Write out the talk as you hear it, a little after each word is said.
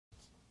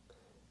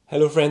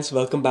Hello friends,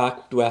 welcome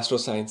back to Astro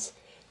Science.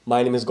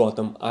 My name is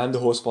Gautam. I am the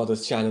host for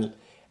this channel,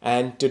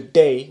 and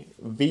today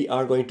we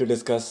are going to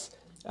discuss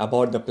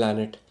about the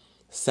planet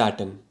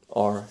Saturn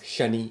or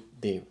Shani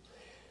Dev.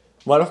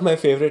 One of my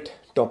favorite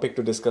topic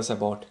to discuss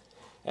about,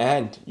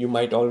 and you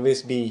might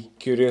always be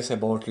curious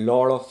about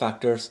lot of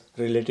factors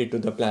related to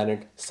the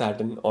planet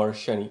Saturn or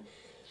Shani,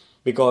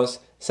 because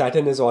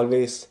Saturn is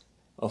always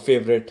a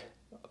favorite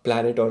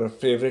planet or a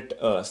favorite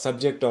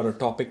subject or a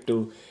topic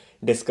to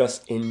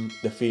discuss in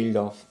the field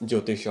of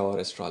Jyotisha or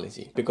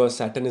astrology, because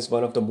Saturn is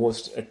one of the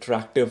most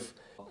attractive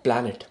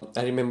planet.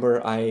 I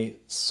remember I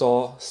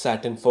saw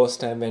Saturn first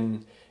time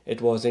when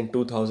it was in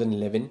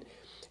 2011,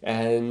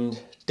 and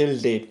till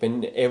date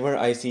whenever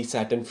I see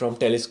Saturn from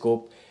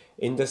telescope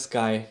in the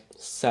sky,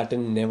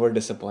 Saturn never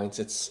disappoints.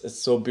 It's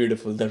so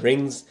beautiful. The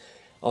rings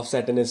of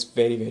Saturn is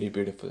very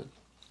beautiful.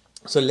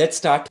 So let's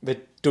start with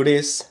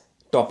today's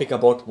topic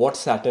about what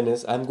Saturn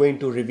is. I'm going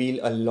to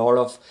reveal a lot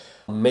of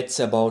myths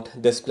about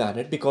this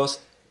planet, because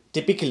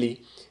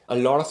typically a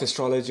lot of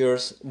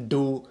astrologers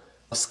do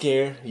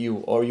scare you,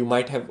 or you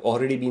might have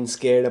already been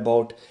scared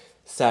about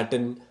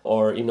Saturn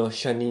or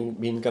Shani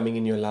being coming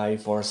in your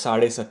life, or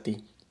Sade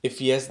Sati. If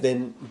yes,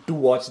 then do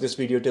watch this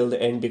video till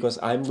the end, because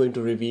I'm going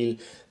to reveal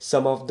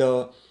some of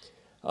the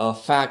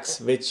facts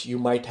which you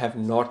might have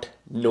not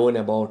known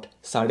about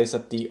Sade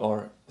Sati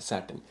or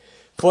Saturn.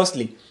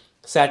 Firstly,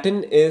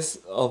 Saturn is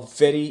a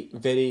very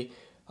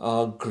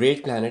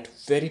great planet,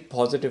 very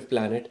positive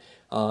planet.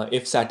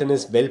 If Saturn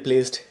is well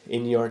placed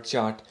in your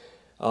chart,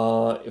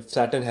 if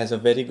Saturn has a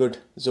very good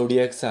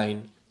zodiac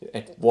sign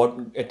at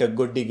a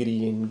good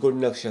degree in good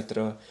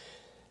nakshatra,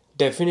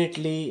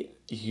 definitely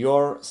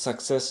your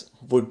success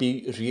would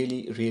be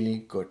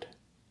really good.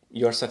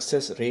 Your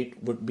success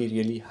rate would be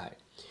really high.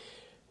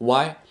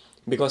 Why?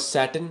 Because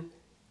Saturn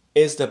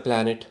is the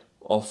planet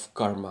of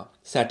karma.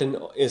 Saturn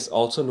is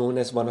also known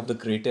as one of the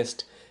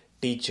greatest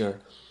teacher,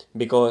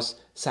 because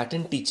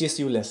Saturn teaches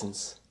you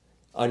lessons.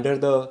 Under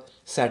the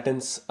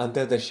Saturn's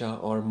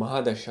Antardasha or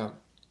Mahadasha,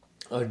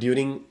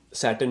 during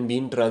Saturn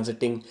being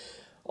transiting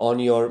on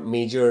your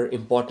major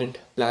important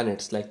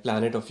planets, like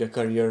planet of your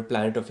career,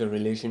 planet of your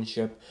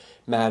relationship,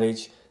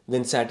 marriage,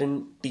 then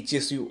Saturn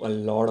teaches you a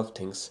lot of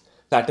things.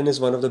 Saturn is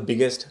one of the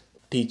biggest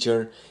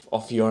teacher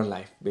of your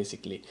life,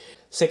 basically.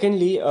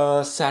 Secondly,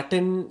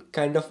 Saturn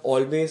kind of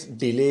always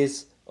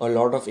delays a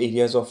lot of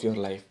areas of your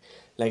life.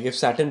 Like if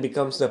Saturn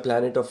becomes the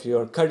planet of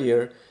your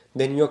career,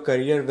 then your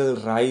career will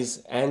rise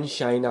and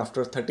shine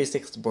after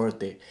 36th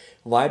birthday.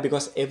 Why?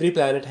 Because every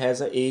planet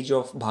has an age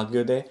of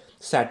Bhagyodaya.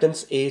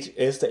 Saturn's age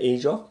is the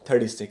age of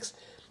 36.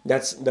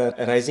 That's the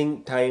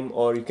rising time,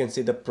 or you can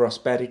say the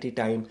prosperity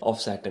time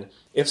of Saturn.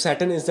 If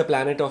Saturn is the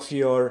planet of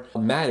your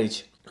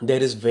marriage,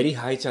 there is very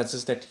high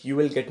chances that you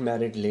will get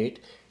married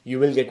late. You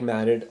will get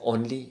married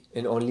only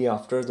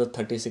after the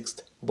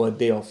 36th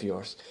birthday of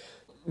yours.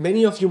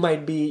 Many of you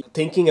might be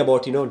thinking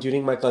about,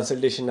 during my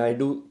consultation, I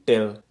do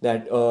tell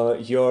that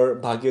your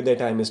Bhagyodaya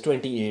time is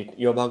 28,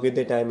 your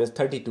Bhagyodaya time is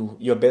 32,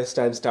 your best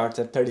time starts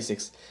at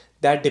 36.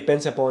 That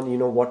depends upon,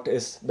 what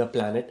is the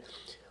planet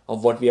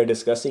of what we are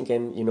discussing,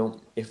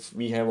 and, if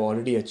we have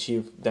already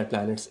achieved that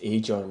planet's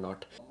age or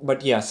not.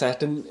 But yeah,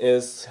 Saturn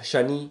is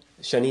Shani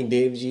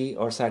Devji,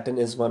 or Saturn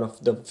is one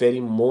of the very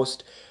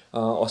most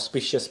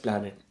auspicious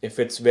planet. If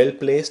it's well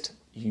placed,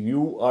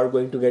 you are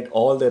going to get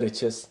all the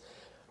riches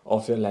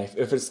of your life.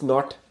 If it's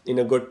not in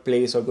a good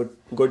place or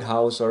good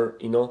house, or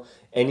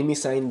enemy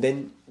sign,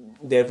 then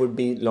there would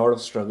be a lot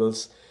of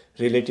struggles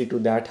related to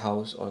that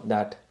house or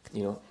that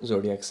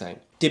zodiac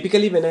sign.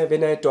 Typically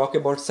when I talk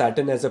about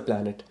Saturn as a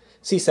planet,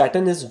 see,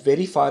 Saturn is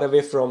very far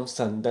away from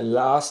Sun, the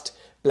last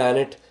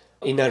planet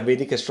in our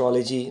Vedic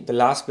astrology, the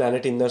last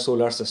planet in the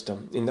solar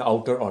system, in the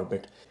outer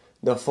orbit,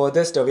 the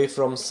furthest away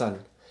from Sun.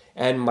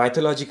 And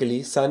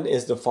mythologically, Sun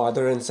is the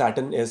father and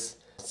Saturn is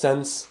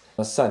Sun's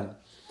son.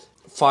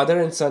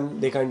 Father and son,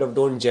 they kind of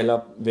don't gel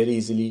up very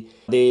easily.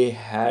 They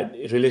had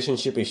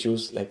relationship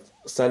issues, like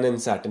Sun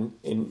and Saturn,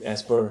 in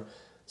as per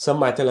some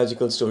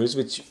mythological stories,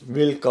 which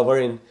we'll cover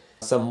in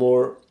some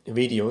more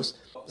videos.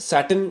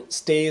 Saturn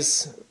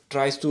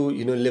tries to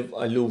live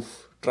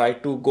aloof, try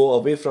to go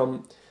away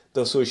from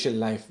the social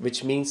life,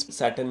 which means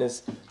Saturn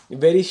is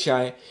very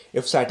shy.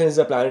 If Saturn is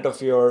the planet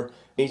of your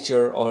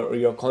nature or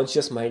your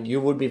conscious mind,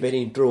 you would be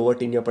very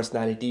introvert in your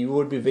personality. You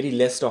would be very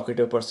less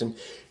talkative person.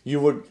 You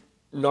would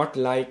not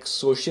like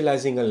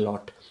socializing a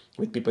lot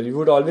with people. You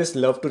would always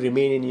love to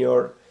remain in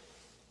your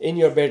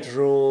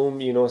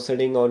bedroom,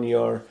 sitting on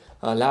your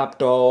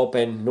laptop,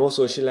 and no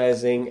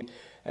socializing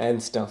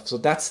and stuff. So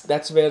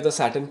that's where the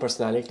Saturn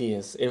personality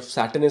is. If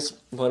Saturn is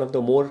one of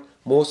the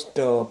most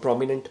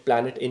prominent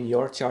planet in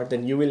your chart,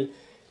 then you will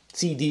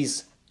see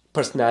these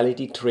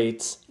personality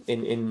traits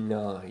in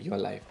your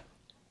life.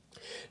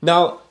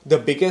 Now, the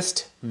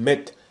biggest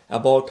myth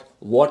about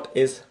what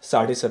is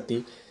Sade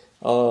Sati,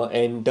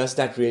 and does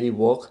that really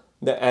work?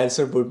 The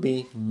answer would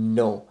be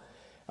no.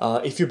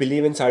 If you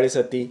believe in Sade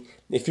Sati,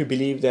 if you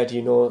believe that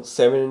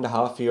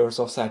 7.5 years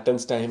of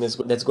Saturn's time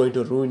that's going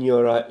to ruin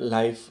your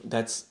life,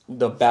 that's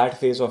the bad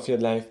phase of your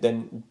life,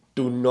 then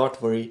do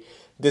not worry.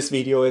 this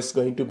video is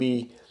going to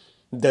be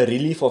the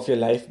relief of your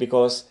life,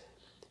 because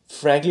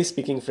frankly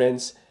speaking,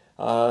 friends,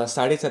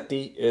 Sade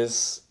Sati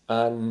is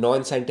a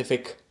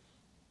non-scientific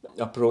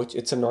approach.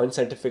 It's a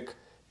non-scientific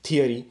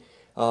theory.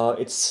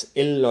 It's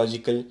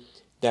illogical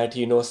that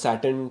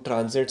Saturn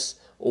transits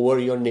over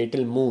your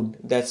natal moon.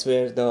 That's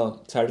where the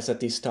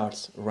Sadhisati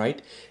starts,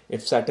 right?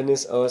 If Saturn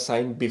is a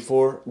sign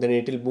before the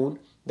natal moon,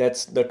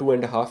 that's the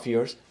 2.5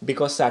 years,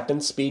 because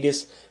Saturn's speed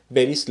is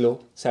very slow.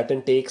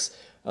 Saturn takes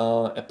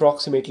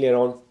approximately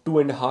around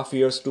 2.5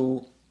 years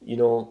to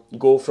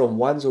go from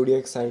one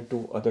zodiac sign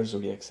to other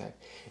zodiac sign.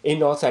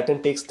 In all,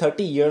 Saturn takes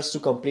 30 years to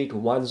complete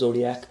one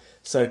zodiac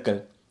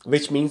circle,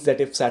 which means that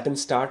if Saturn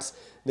starts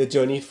the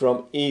journey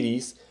from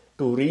Aries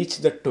to reach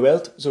the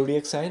 12th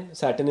zodiac sign,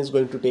 Saturn is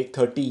going to take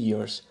 30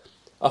 years.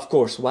 Of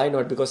course, why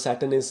not? Because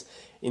Saturn is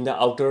in the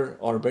outer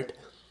orbit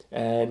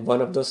and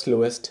one of the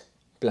slowest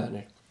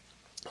planet.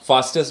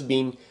 Fastest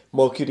being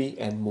Mercury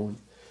and Moon.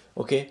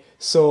 Okay,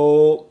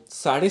 so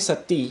Sade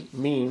Sati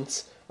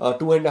means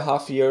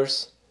 2.5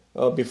 years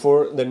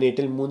before the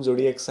natal moon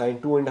zodiac sign,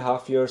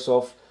 2.5 years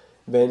of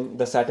when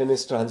the Saturn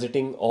is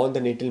transiting on the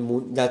natal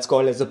moon. That's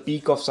called as the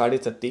peak of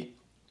Sade Sati.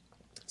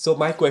 So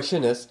my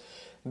question is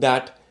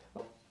that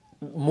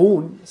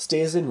moon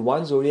stays in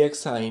one zodiac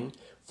sign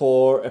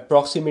for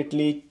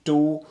approximately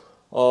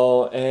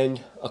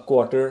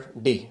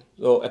 2.25 days.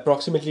 So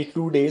approximately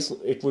 2 days,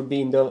 it would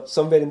be in the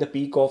somewhere in the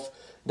peak of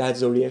that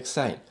zodiac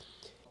sign.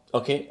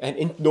 Okay, and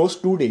in those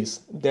 2 days,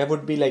 there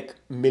would be like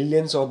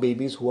millions of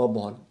babies who are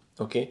born.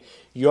 Okay,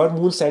 your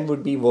moon sign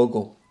would be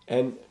Virgo,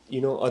 and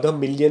other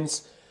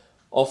millions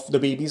of the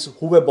babies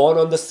who were born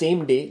on the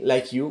same day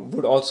like you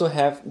would also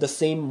have the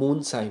same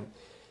moon sign,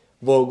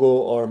 Virgo,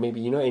 or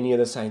maybe any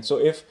other sign. So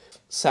if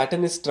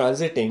Saturn is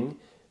transiting,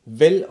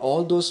 will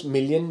all those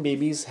million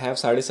babies have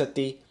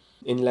Sadhisati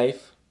in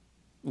life?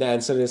 The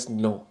answer is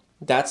no.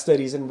 That's the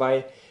reason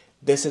why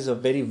this is a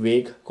very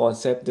vague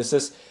concept. This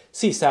is,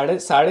 see,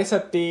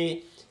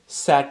 Sadhisati,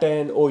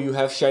 Saturn, oh, you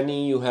have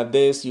Shani, you have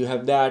this, you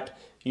have that,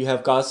 you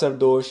have Kasar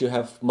Dosh, you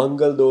have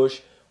Mangal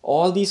Dosh.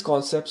 All these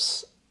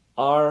concepts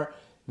are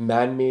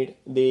man-made.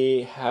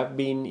 They have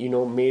been,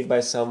 made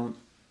by some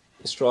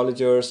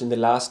astrologers in the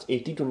last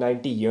 80 to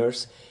 90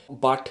 years.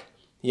 But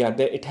yeah,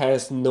 it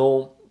has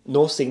no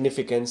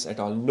significance at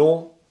all.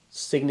 No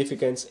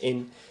significance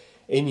in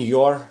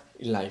your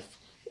life.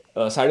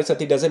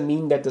 Sadhisati doesn't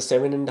mean that the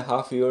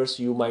 7.5 years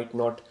you might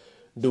not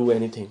do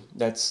anything.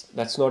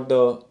 That's not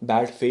the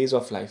bad phase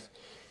of life.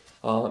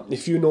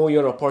 If you know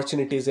your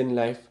opportunities in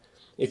life,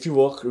 if you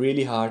work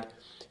really hard,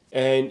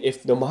 and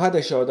if the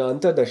Mahadasha or the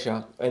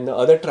Antardasha and the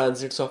other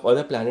transits of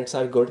other planets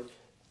are good,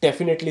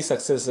 definitely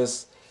success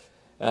is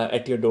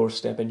at your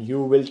doorstep, and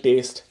you will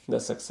taste the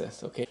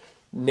success. Okay,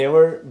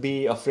 never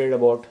be afraid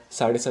about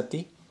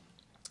Sadhisati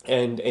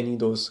and any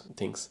those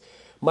things.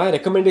 My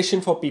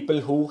recommendation for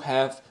people who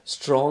have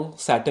strong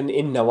Saturn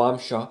in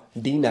Navamsha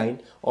D9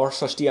 or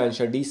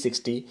Shashtiansha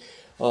D60,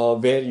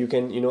 where you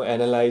can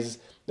analyze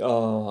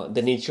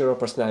the nature of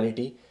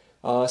personality.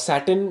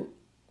 Saturn,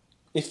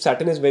 if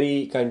Saturn is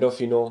very kind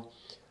of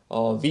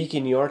weak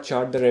in your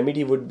chart, the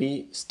remedy would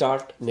be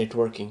start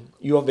networking.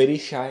 You are very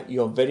shy,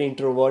 you are very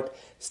introvert.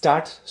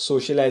 Start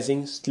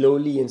socializing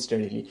slowly and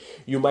steadily.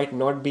 You might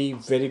not be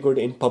very good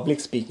in public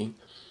speaking,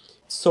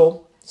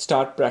 so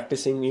start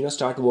practicing,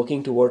 start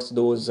working towards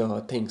those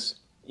things.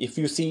 If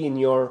you see in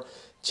your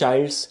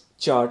child's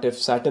chart, if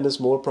Saturn is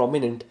more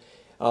prominent,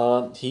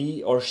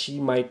 he or she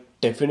might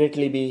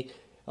definitely be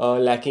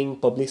lacking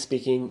public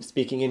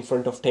speaking in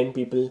front of 10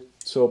 people.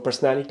 So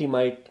personality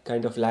might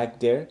kind of lack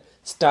there.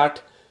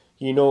 Start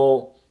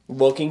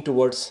working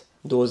towards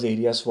those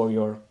areas for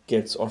your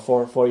kids or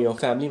for your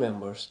family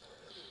members.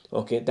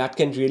 Okay, that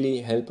can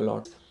really help a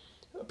lot.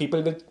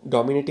 People with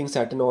dominating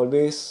Saturn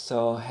always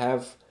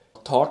have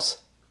thoughts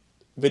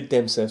with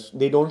themselves.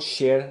 They don't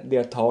share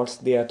their thoughts,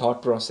 their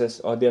thought process,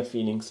 or their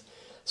feelings.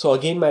 So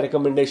again, my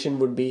recommendation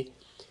would be,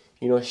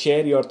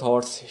 share your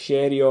thoughts,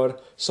 share your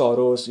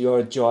sorrows,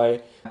 your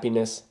joy,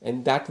 happiness,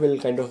 and that will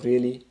kind of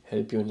really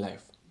help you in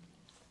life.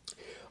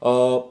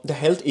 The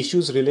health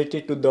issues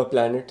related to the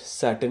planet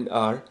Saturn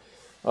are,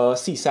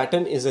 see,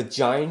 Saturn is a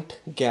giant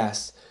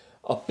gas,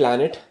 a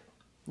planet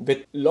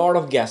with lot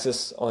of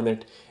gases on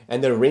it,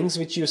 and the rings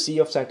which you see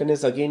of Saturn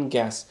is again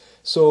gas.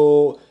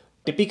 So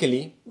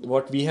typically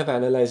what we have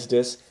analyzed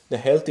is the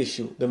health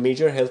issue, the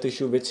major health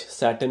issue which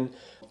Saturn,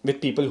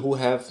 with people who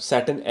have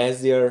Saturn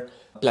as their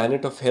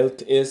planet of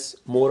health, is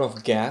more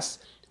of gas,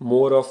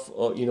 more of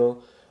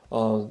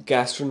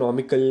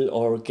gastronomical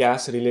or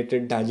gas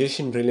related,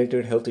 digestion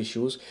related health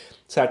issues.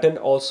 Saturn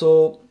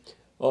also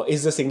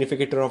is the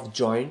significator of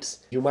joints.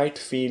 You might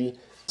feel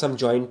some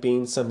joint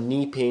pain, some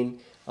knee pain,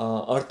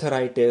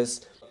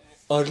 arthritis.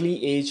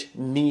 Early age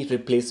knee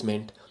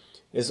replacement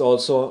is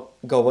also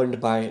governed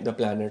by the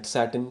planet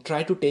Saturn.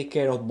 Try to take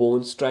care of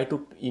bones, try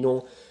to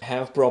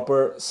have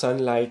proper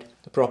sunlight,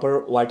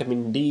 proper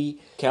vitamin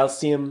D,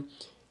 calcium,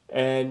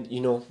 and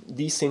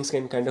these things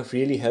can kind of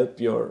really help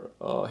your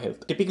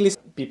health. Typically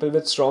people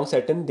with strong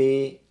Saturn,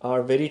 they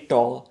are very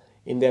tall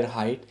in their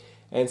height,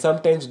 and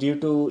sometimes due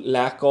to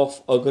lack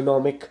of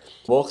ergonomic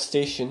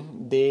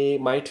workstation, they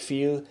might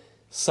feel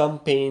some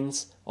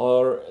pains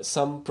or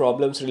some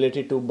problems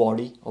related to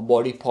body or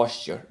body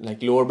posture,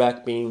 like lower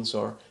back pains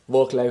or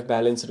work-life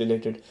balance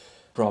related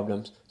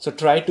problems. So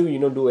try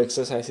to do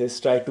exercises,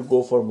 try to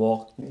go for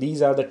walk.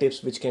 These are the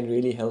tips which can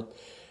really help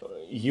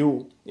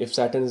you if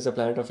Saturn is the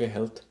planet of your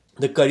health.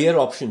 The career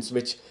options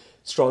which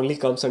strongly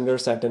comes under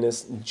Saturn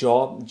is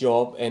job,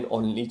 job, and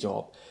only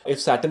job.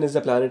 If Saturn is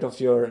the planet of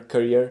your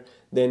career,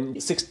 then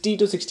 60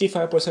 to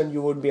 65%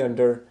 you would be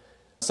under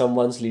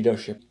someone's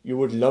leadership. You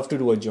would love to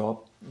do a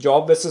job.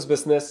 Job versus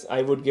business,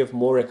 I would give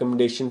more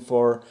recommendation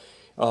for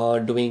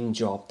doing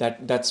job.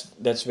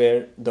 That's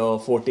where the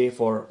forte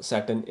for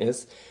Saturn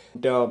is.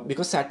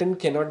 Because Saturn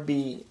cannot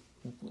be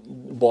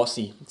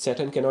bossy.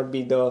 Saturn cannot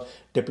be the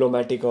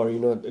diplomatic or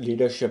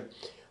leadership.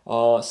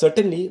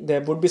 Certainly,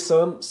 there would be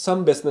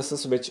some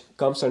businesses which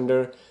comes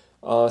under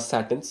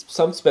Saturn,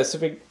 some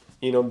specific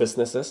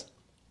businesses,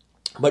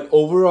 but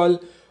overall,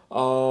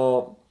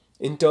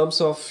 in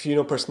terms of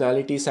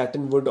personality,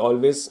 Saturn would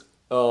always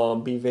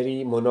be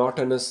very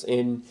monotonous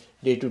in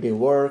day-to-day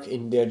work,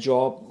 in their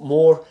job,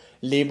 more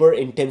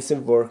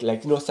labor-intensive work.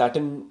 Like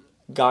Saturn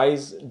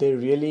guys, they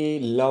really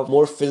love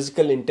more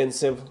physical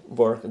intensive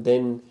work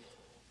than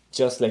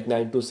just like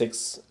 9 to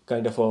 6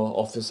 kind of a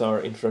officer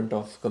in front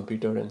of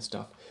computer and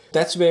stuff.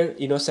 That's where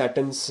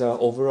Saturn's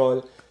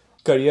overall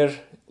career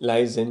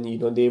lies in.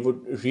 They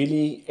would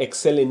really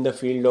excel in the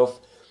field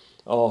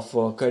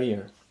of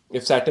career.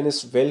 If Saturn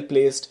is well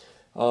placed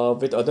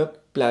with other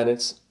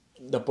planets,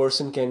 the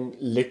person can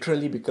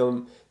literally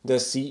become the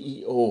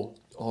CEO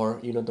or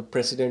the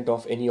president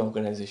of any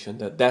organization.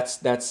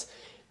 That's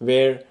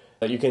where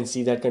you can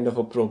see that kind of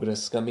a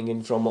progress coming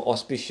in from an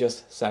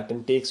auspicious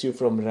Saturn, takes you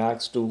from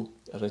rags to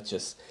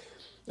riches.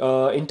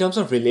 In terms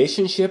of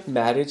relationship,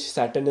 marriage,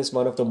 Saturn is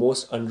one of the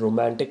most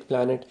unromantic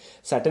planet.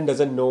 Saturn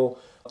doesn't know,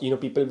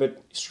 people with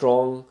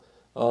strong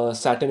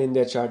Saturn in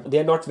their chart, they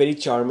are not very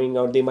charming,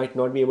 or they might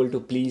not be able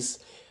to please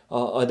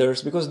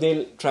others because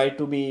they'll try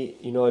to be,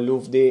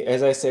 aloof. They,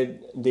 as I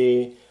said,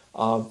 they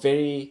are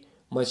very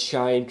much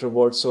shy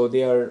introverts, so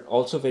they are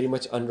also very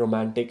much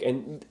unromantic.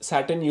 And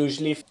Saturn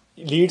usually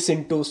leads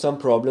into some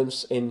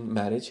problems in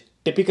marriage,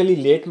 typically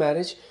late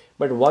marriage,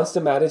 but once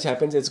the marriage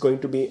happens, it's going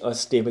to be a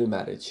stable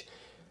marriage.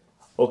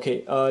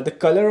 Okay, the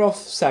color of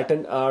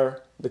Saturn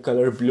are the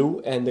color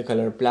blue and the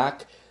color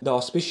black. The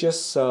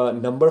auspicious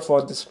number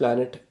for this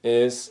planet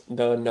is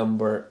the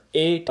number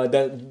 8.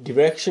 The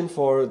direction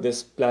for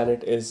this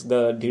planet is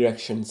the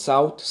direction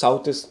south.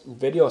 South is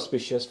very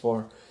auspicious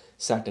for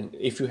Saturn.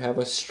 If you have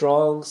a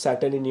strong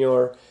Saturn in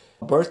your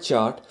birth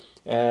chart,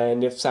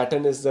 and if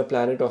Saturn is the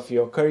planet of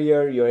your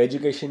career, your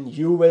education,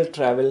 you will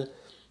travel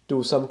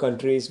to some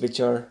countries which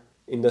are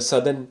in the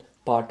southern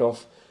part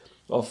of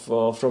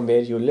from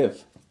where you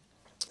live.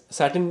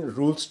 Saturn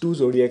rules 2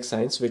 zodiac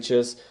signs, which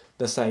is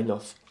the sign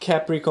of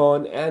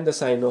Capricorn and the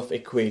sign of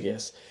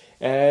Aquarius.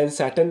 And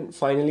Saturn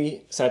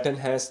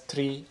has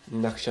 3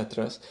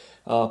 nakshatras,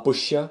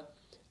 Pushya,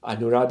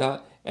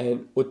 Anuradha,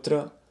 and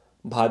Uttara,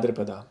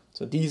 Bhadrapada.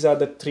 So these are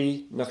the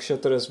 3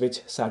 nakshatras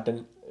which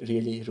Saturn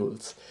really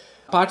rules.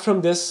 Apart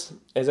from this,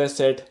 as I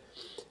said,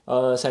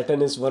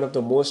 Saturn is one of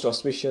the most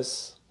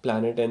auspicious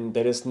planet, and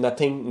there is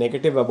nothing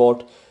negative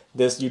about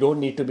this. You don't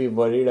need to be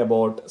worried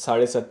about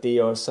Sadesati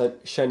or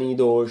Shani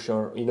dosh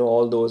or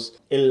all those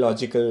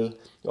illogical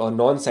or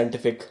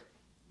non-scientific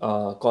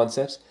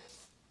concepts.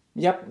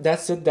 Yep,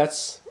 that's it.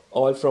 That's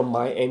all from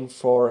my end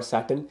for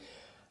Saturn.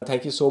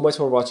 Thank you so much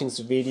for watching this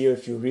video.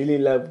 If you really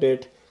loved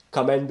it,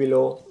 comment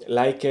below,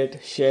 like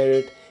it, share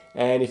it,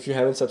 and if you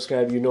haven't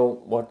subscribed, you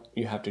know what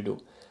you have to do.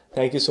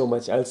 Thank you so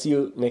much. I'll see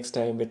you next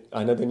time with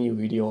another new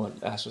video on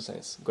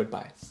astroscience.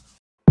 Goodbye.